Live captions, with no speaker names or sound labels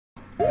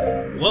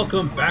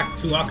Welcome back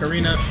to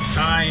Ocarina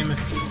time,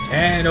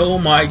 and oh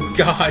my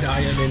god, I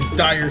am in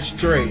dire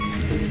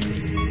straits.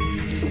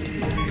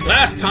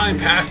 Last time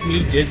past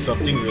me did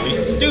something really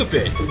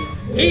stupid.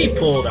 He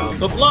pulled out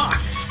the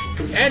block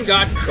and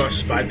got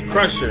crushed by the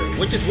crusher,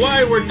 which is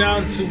why we're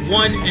down to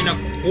 1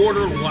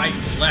 1/4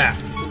 life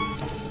left.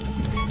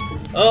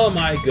 Oh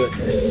my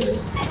goodness.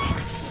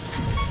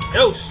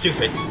 Oh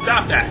stupid,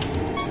 stop that.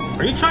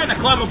 Are you trying to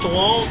climb up the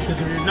wall?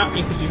 Because if you're not,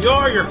 because if you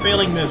are, you're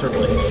failing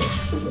miserably.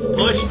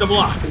 Push the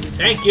block.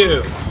 Thank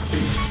you.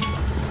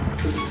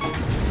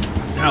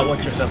 Now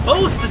what you're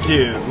supposed to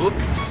do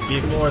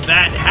before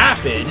that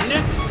happened,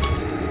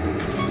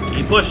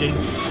 keep pushing.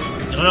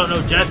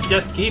 No,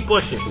 just keep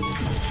pushing.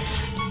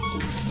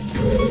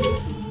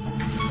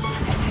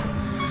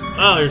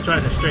 Oh, you're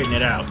trying to straighten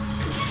it out.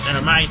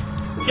 Never mind.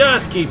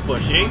 Just keep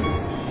pushing.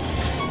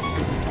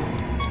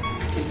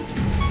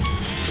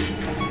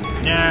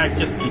 Nah,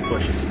 just keep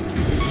pushing.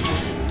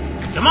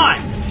 Come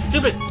on,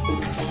 stupid.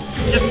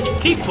 Just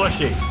keep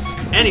pushing.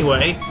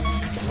 Anyway,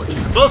 what you're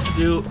supposed to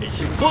do is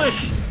you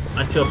push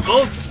until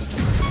both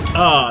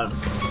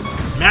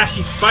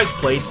mashy spike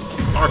plates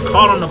are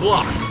caught on the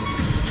block.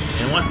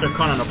 And once they're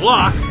caught on the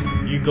block,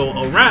 you go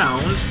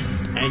around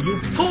and you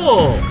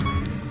pull.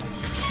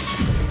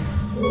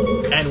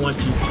 And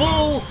once you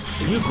pull,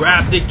 you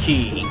grab the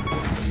key.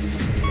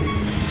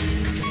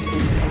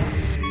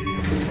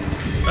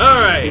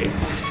 Alright.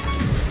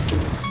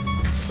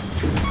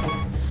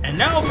 And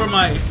now for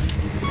my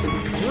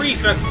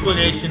brief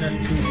explanation as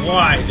to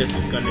why this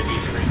is going to be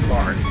 3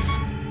 parts.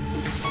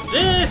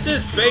 This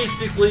is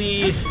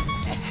basically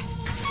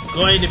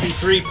going to be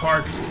 3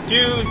 parts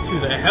due to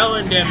the hell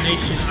and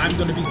damnation I'm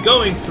going to be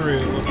going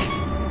through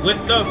with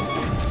the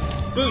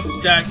boots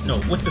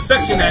with the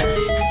section that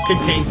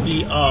contains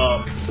the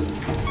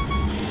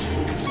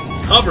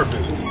hover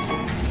boots.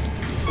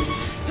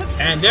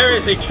 And there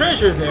is a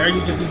treasure there,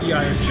 you just need the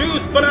Iron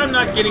Truth, but I'm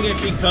not getting it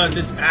because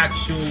it's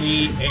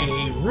actually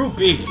a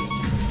rupee.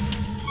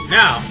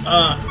 Now,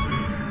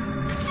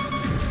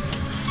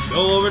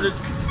 go over the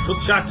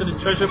hook shot to the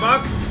treasure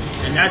box,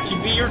 and that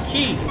should be your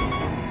key.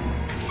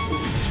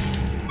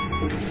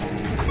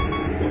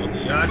 Hook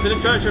shot to the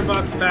treasure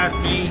box past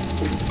me.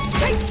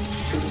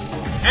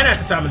 And at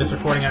the time of this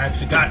recording, I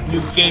actually got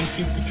new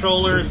GameCube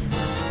controllers.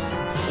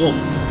 Well,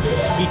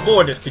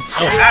 before this,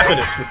 after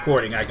this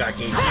recording, I got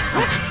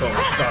GameCube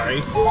controllers,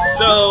 sorry.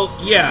 So,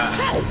 yeah,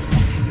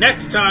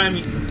 next time,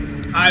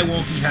 I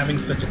won't be having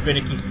such a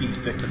finicky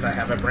C-stick because I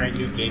have a brand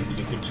new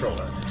GameCube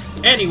controller.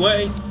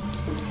 Anyway,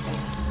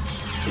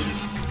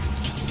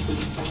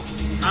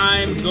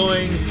 I'm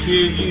going to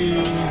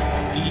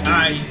use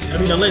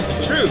the Lens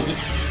of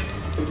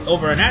Truth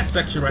over in that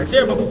section right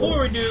there, but before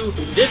we do,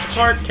 this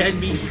part can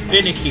be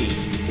finicky.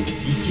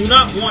 You do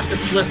not want to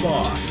slip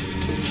off.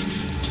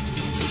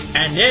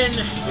 And then,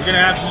 you're going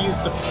to have to use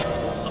the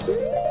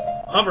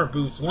hover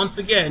boots once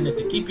again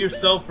to keep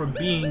yourself from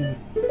being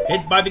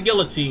hit by the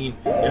guillotine,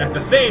 and at the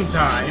same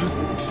time,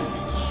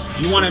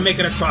 you want to make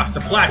it across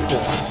the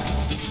platform.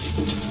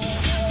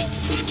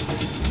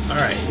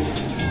 Alright.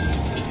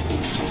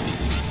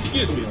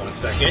 Excuse me 1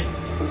 second.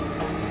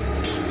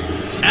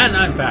 And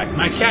I'm back.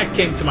 My cat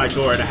came to my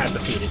door and I had to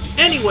feed it.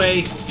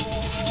 Anyway,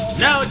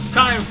 now it's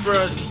time for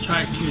us to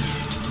try to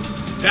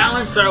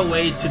balance our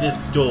way to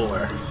this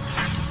door.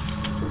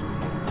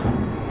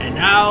 And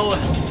now,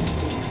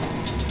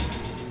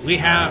 we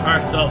have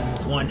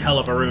ourselves one hell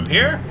of a room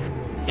here.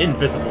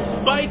 Invisible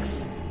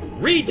spikes,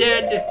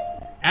 re-dead,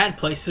 and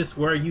places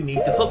where you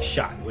need to hook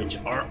shot, which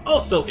are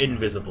also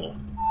invisible.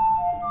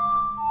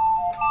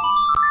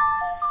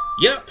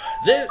 Yep,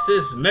 this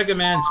is Mega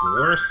Man's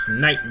worst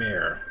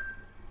nightmare.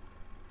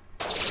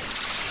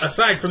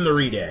 Aside from the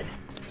re-dead.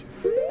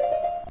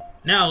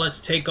 Now let's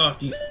take off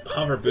these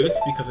hover boots,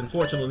 because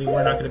unfortunately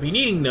we're not going to be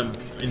needing them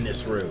in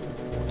this room.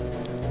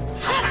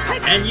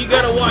 And you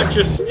gotta watch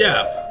your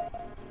step.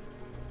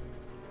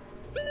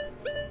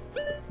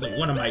 Wait,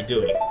 what am I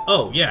doing?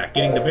 Oh, yeah,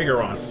 getting the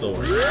bigger on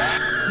sword.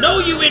 No,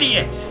 you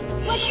idiot!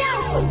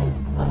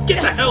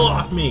 Get the hell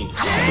off me!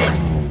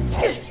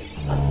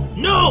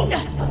 No!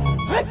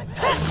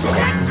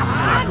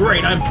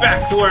 Great, I'm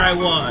back to where I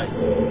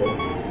was.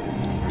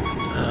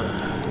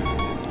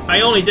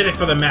 I only did it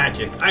for the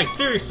magic. I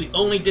seriously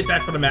only did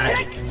that for the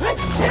magic.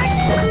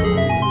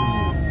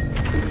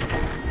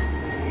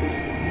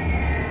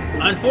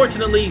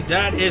 Unfortunately,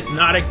 that is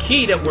not a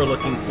key that we're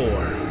looking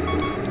for.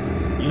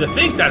 You'd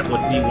think that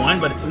would be one,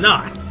 but it's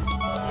not.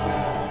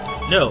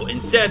 No,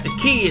 instead the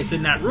key is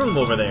in that room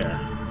over there.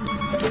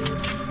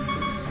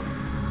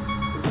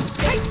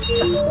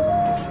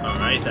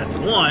 Alright, that's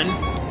 1.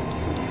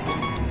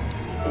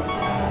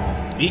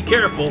 Be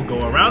careful, go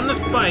around the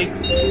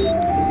spikes.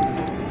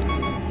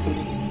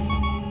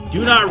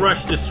 Do not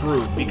rush this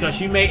route, because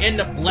you may end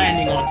up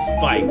landing on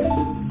spikes.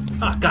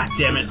 Ah, god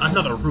damn it,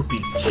 another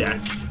rupee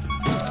chest.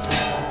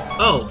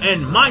 Oh,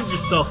 and mind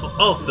yourself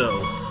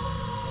also,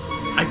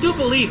 I do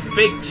believe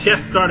fake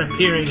chests start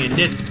appearing in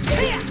this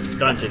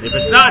dungeon. If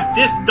it's not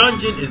this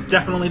dungeon, it's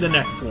definitely the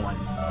next one.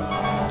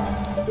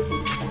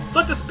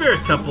 But the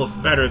Spirit Temple's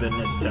better than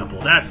this temple,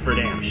 that's for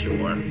damn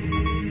sure.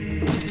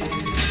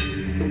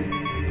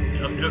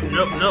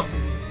 Nope.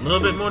 A little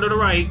bit more to the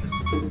right.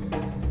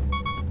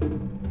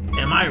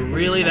 Am I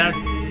really that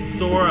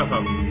sore of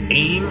a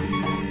aim?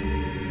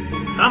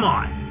 Come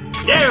on.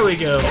 There we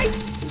go.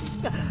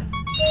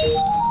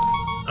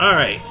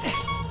 Alright.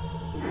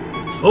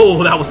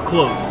 Oh, that was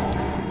close.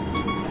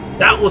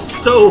 That was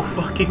so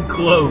fucking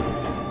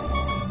close.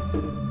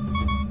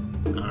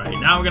 Alright,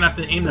 now we're gonna have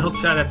to aim the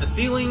hookshot at the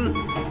ceiling.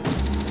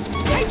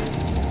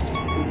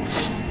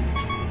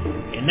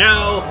 And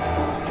now...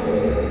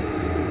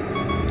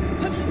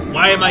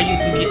 why am I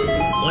using the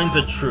Lens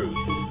of Truth?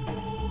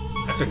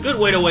 That's a good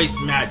way to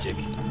waste magic.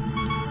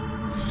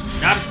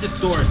 Now that this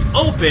door is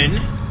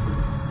open,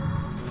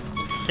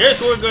 here's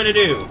what we're gonna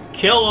do.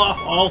 Kill off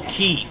all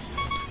keys.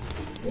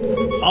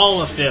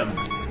 All of them.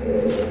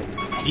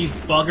 These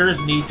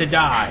buggers need to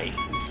die.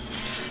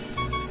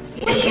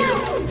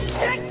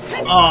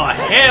 Oh,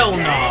 hell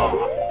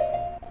no!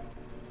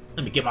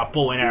 Let me get my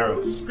bow and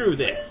arrow. Screw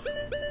this.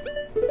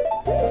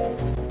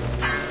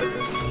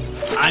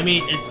 I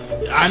mean,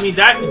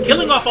 that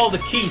killing off all the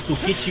keys will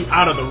get you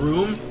out of the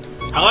room.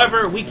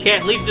 However, we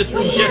can't leave this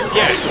room just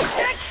yet.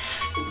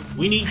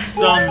 We need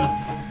some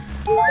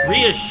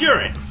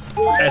reassurance.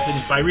 As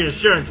in, by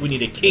reassurance, we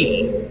need a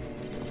key.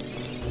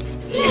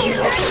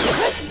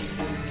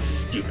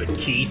 Stupid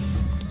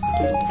keys.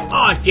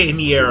 Oh, it gave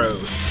me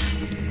arrows.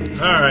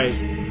 Alright.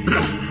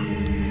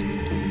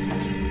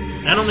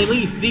 That only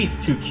leaves these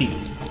two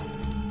keys.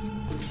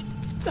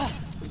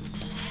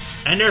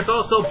 And there's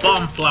also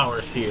bomb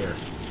flowers here.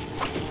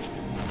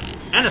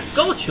 And a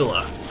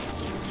Skulltula.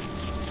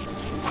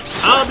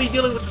 I'll be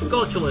dealing with the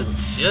Skulltula in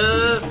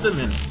just a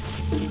minute.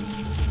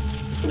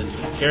 Let's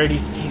take care of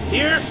these keys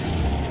here.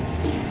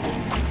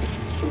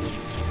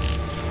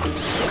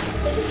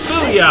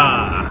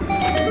 Booyah!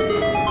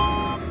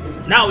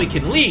 Now we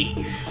can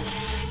leave.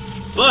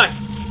 But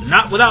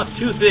not without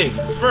two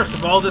things. First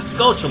of all, this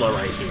Skulltula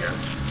right here.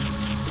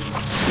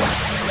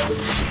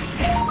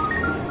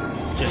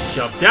 Just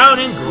jump down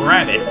and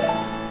grab it.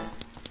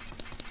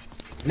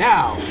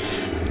 Now,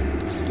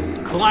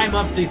 climb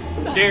up these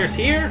stairs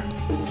here.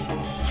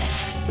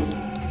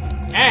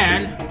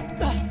 And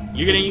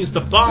you're gonna use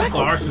the bomb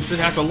flower since it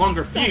has a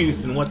longer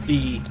fuse than what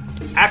the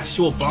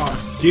actual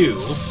bombs do.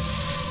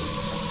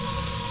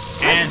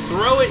 And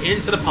throw it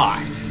into the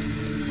pot.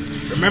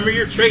 Remember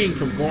you're trading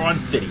from Goron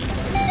City.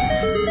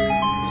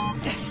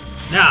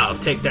 Now,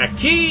 take that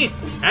key,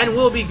 and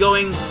we'll be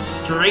going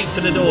straight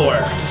to the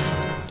door.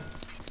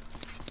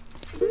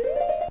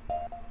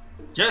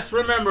 Just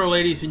remember,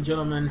 ladies and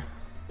gentlemen,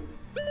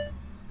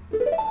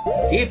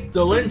 keep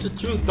the Lens of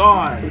Truth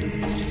on.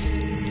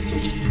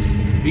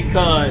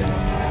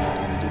 Because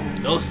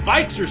those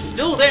spikes are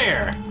still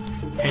there,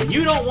 and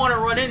you don't want to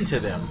run into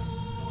them.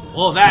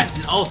 Well, that,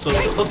 and also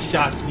the hook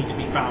shots need to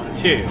be found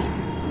too.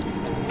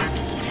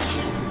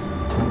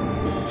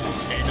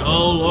 And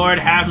oh Lord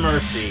have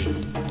mercy.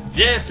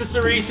 This is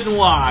the reason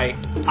why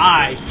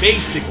I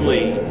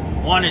basically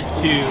wanted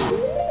to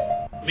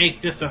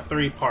make this a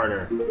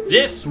three-parter.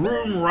 This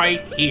room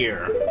right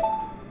here.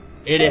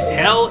 It is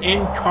hell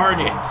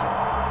incarnate.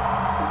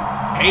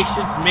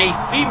 Patience may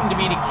seem to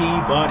be the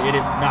key, but it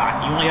is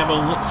not. You only have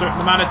a certain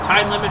amount of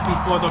time limit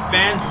before the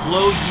fans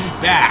blow you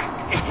back.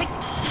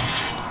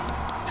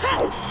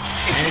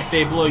 And if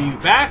they blow you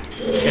back,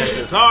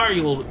 chances are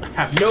you will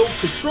have no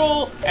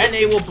control, and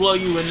they will blow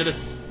you into the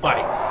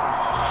spikes.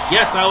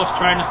 Yes, I was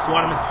trying to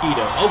swat a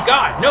mosquito. Oh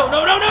god, no,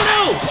 no, no, no,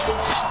 no!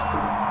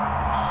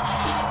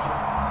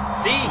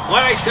 See,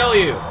 what I tell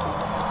you?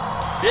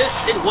 This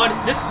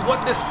is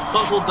what this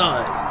puzzle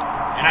does.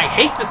 And I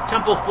hate this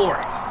temple for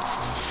it.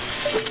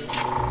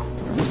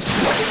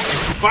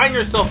 If you find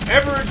yourself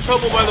ever in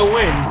trouble by the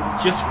wind,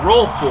 just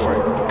roll for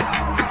it.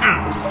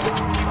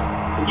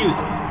 Excuse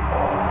me.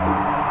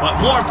 But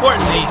more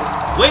importantly,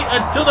 wait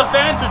until the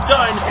fans are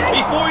done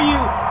before you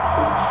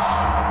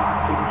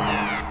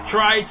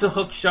try to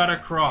hookshot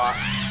across.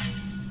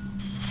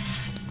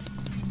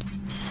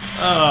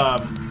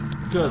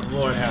 Good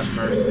Lord have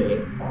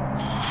mercy.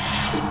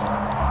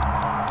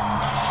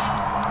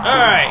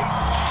 Alright.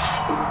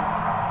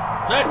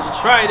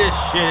 Let's try this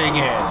shit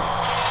again.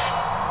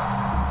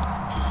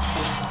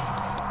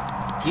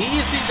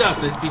 Easy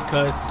does it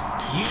because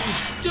you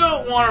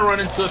don't want to run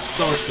into a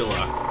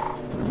Skulltula.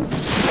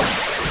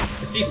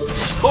 These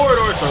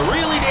corridors are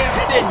really damn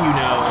thin, you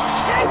know.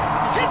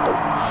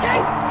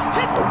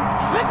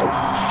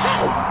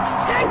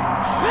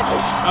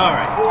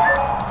 Alright.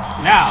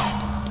 Now,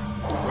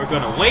 we're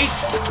gonna wait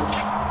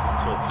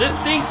until this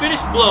thing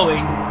finishes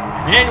blowing,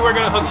 and then we're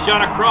gonna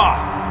hookshot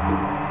across.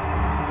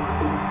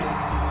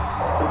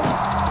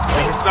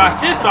 If it's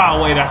not this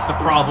aisleway that's the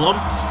problem,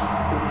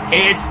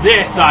 it's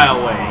this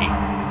aisleway.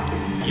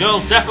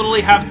 You'll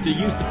definitely have to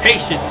use the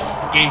patience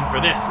game for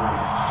this one.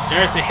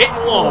 There's a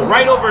hidden wall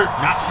right over...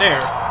 Not there.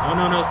 No,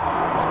 no, no.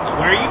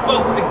 Where are you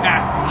focusing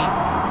past me?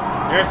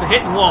 There's a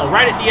hidden wall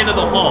right at the end of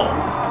the hall.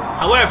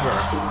 However,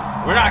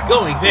 we're not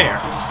going there.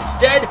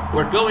 Instead,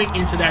 we're going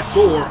into that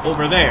door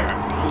over there.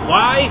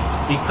 Why?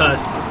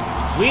 Because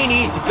we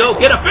need to go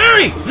get a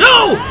ferry!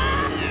 No!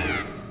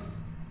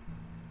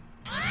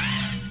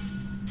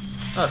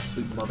 Oh,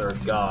 sweet mother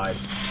of God.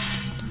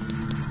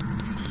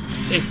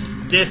 It's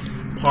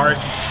this part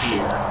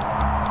here.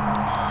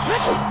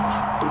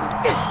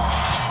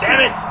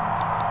 Damn it!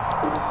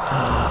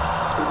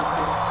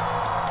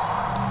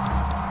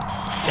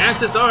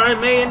 Chances are I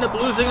may end up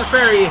losing a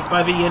ferry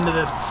by the end of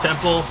this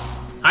temple.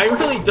 I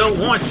really don't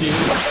want to.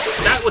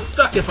 That would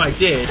suck if I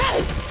did.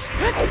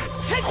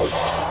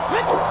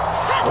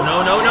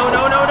 No, no, no,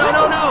 no, no, no,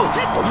 no, no!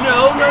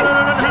 No, no, no,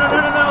 no, no, no, no,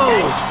 no,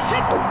 no!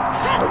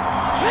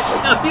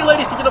 Now see,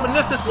 ladies and gentlemen,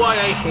 this is why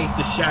I hate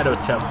the Shadow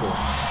Temple.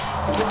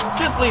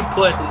 Simply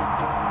put,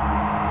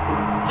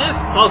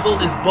 this puzzle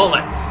is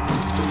bullets.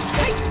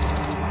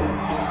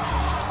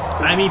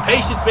 I mean,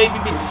 patience may be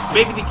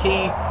the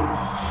key,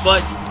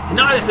 but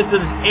not if it's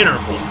in an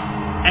interval,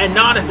 and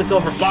not if it's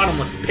over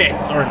bottomless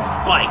pits or in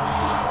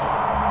spikes.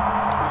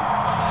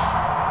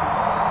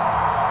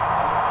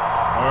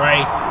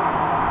 Alright.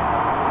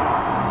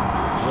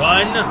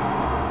 Run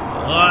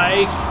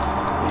like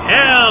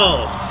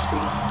hell!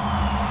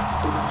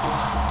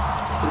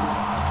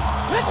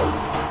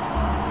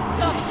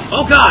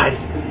 Oh God!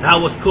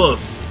 That was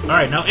close.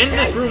 Alright, now in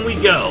this room we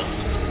go.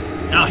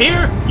 Now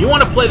here, you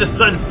want to play the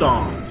Sun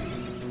Song.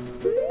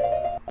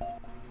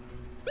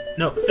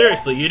 No,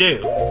 seriously, you do.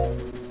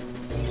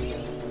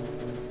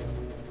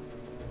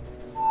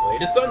 Play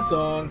the Sun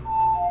Song.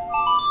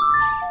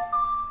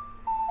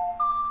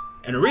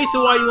 And the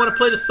reason why you want to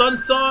play the Sun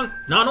Song,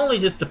 not only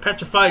just to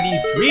petrify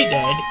these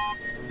re-dead,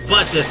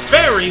 but this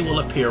fairy will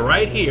appear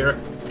right here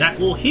that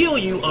will heal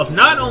you of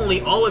not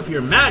only all of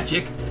your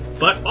magic,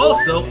 but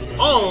also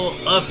all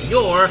of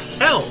your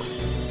health.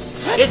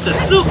 It's a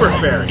super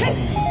fairy.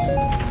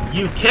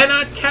 You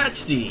cannot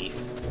catch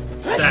these,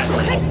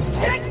 sadly.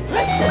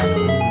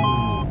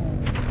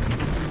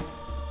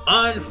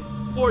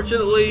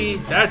 Unfortunately,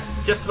 that's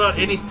just about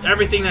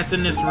everything that's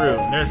in this room.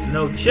 There's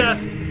no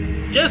chest,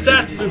 just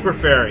that super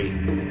fairy.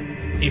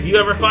 If you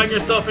ever find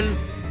yourself in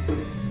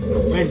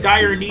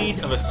dire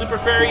need of a super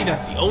fairy,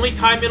 that's the only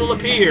time it'll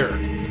appear.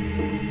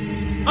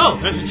 Oh,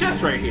 there's a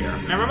chest right here.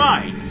 Never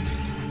mind.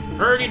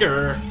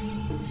 Hurdy-dur.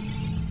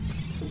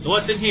 So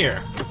what's in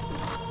here?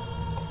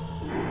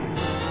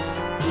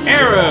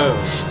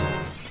 Arrows!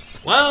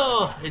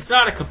 Well, it's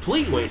not a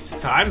complete waste of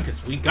time,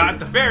 because we got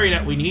the fairy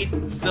that we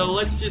need, so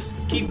let's just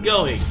keep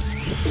going.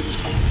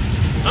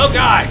 Oh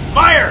God!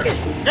 Fire!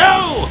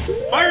 No!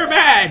 Fire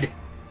bad!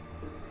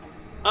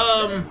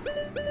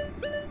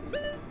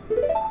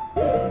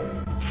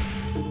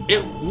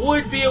 It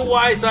would be a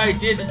wise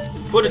idea to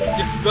put a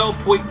dispel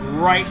point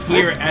right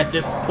here at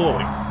this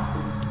point.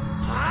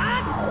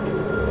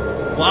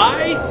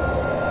 Why?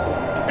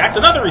 That's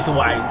another reason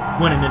why I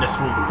went into this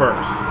room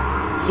first.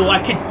 So I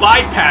could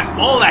bypass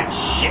all that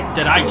shit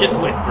that I just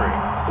went through.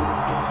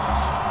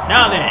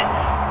 Now then,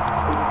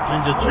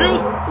 Lens of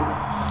Truth,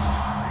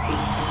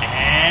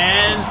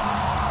 and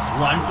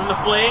run from the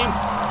flames,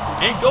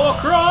 and go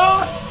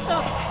across!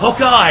 Oh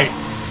God,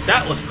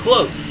 that was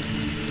close.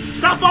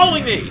 Stop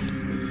following me!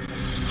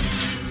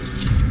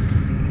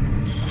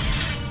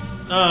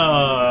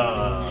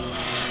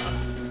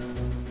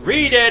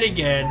 Read it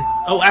again.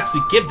 Oh,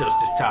 actually, give those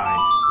this time.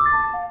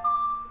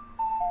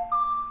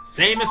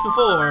 Same as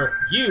before,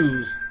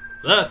 use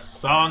the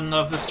Song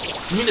of the...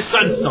 I mean the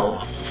Sun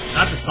Songs.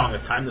 Not the Song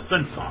of Time, the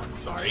Sun Songs,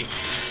 sorry.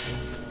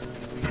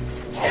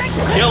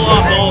 Kill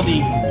off all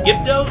the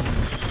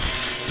Gyptos.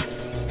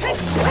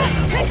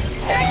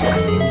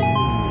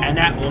 And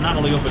that will not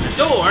only open the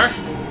door,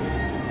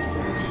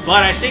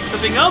 but I think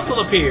something else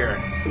will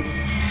appear.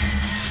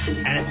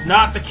 And it's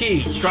not the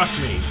key, trust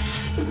me.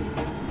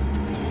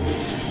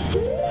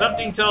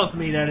 Something tells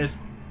me that it's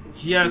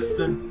just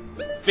a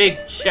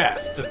fake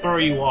chest to throw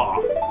you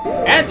off.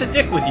 And to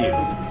dick with you.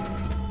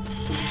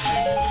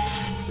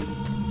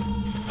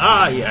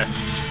 Ah,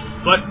 yes.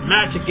 But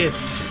magic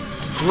is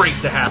great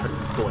to have at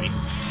this point.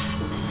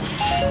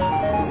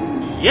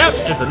 Yep,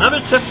 there's another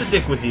chest to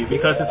dick with you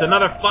because it's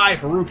another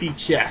 5 rupee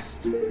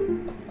chest.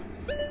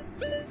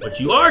 What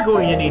you are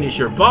going to need is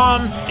your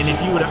bombs, and if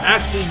you would have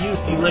actually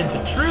used the Lens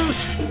of Truth,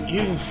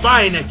 you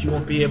find that you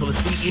won't be able to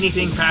see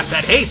anything past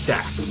that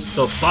haystack.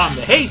 So bomb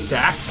the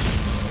haystack.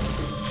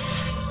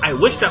 I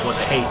wish that was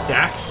a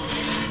haystack.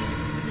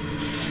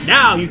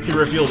 Now you can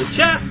reveal the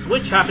chest,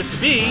 which happens to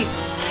be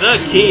the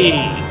key.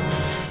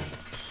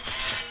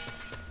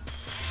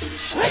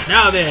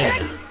 Now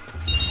then,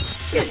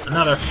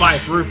 another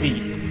 5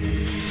 rupees.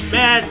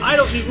 Man, I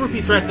don't need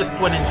rupees right at this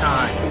point in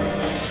time.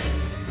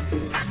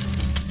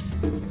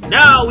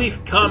 Now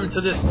we've come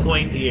to this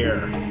point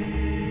here.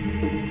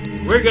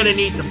 We're gonna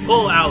need to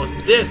pull out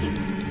this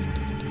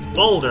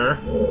boulder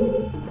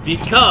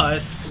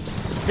because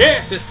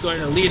this is going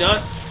to lead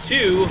us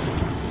to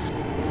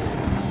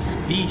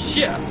the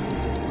ship.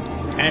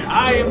 And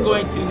I am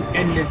going to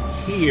end it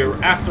here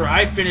after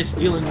I finish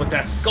dealing with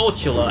that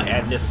Skulltula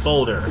and this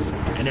boulder.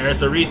 And there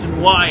is a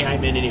reason why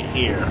I'm ending it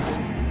here.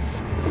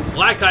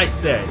 Like I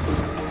said,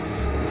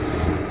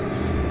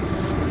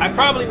 I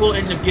probably will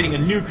end up getting a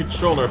new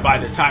controller by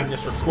the time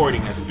this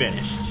recording is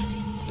finished.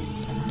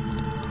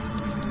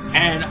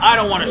 And I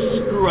don't want to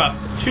screw up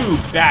too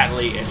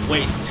badly and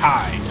waste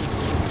time.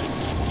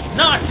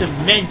 Not to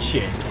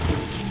mention,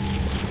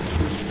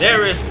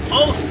 there is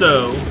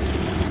also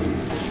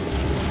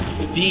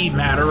the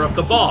matter of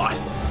the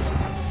boss.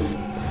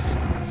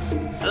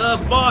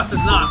 The boss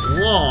is not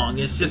long,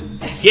 it's just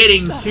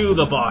getting to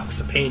the boss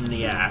is a pain in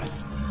the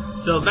ass.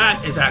 So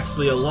that is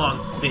actually a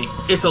long thing.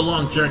 It's a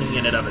long journey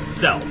in and of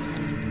itself.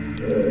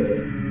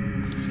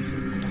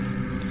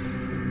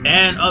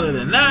 And other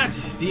than that,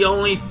 the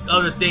only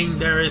other thing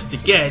there is to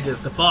get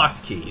is the boss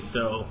key,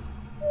 so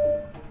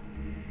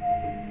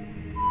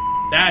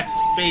that's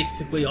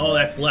basically all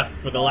that's left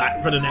for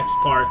the next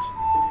part.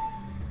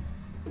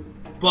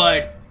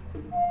 But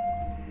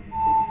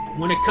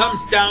when it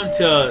comes down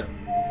to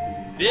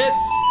this,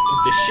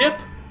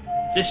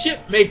 the ship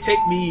may take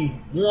me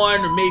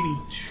 1 or maybe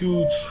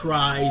 2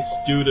 tries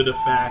due to the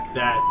fact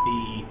that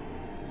the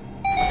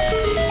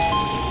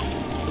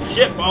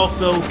ship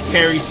also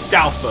carries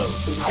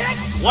Stalfos.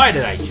 Why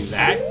did I do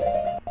that?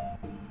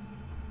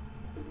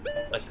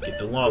 Let's get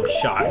the long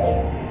shot.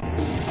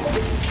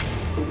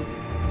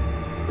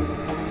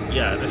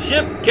 Yeah, the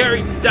ship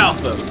carried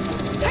Stalfos.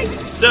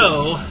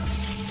 So,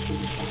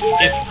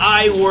 if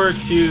I were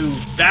to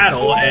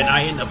battle and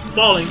I end up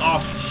falling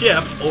off the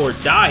ship or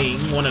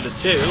dying, one of the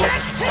two,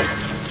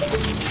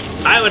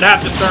 I would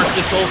have to start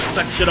this whole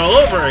section all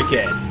over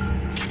again.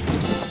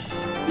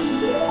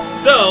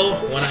 So,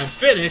 when I'm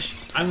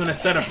finished, I'm going to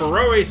set a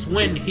Ferocious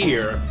Wind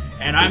here,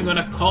 and I'm going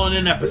to call it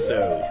an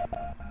episode.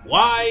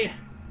 Why?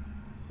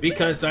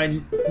 Because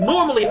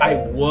normally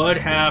I would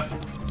have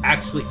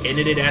actually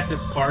ended it at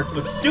this part,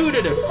 but due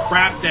to the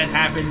crap that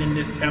happened in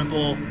this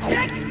temple,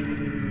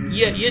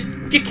 yeah,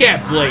 you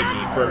can't blame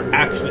me for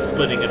actually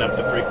splitting it up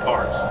to 3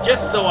 parts,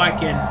 just so I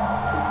can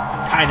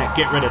kind of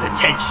get rid of the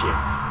tension.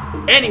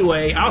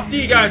 Anyway, I'll see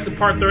you guys in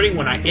part 30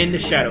 when I end the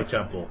Shadow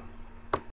Temple.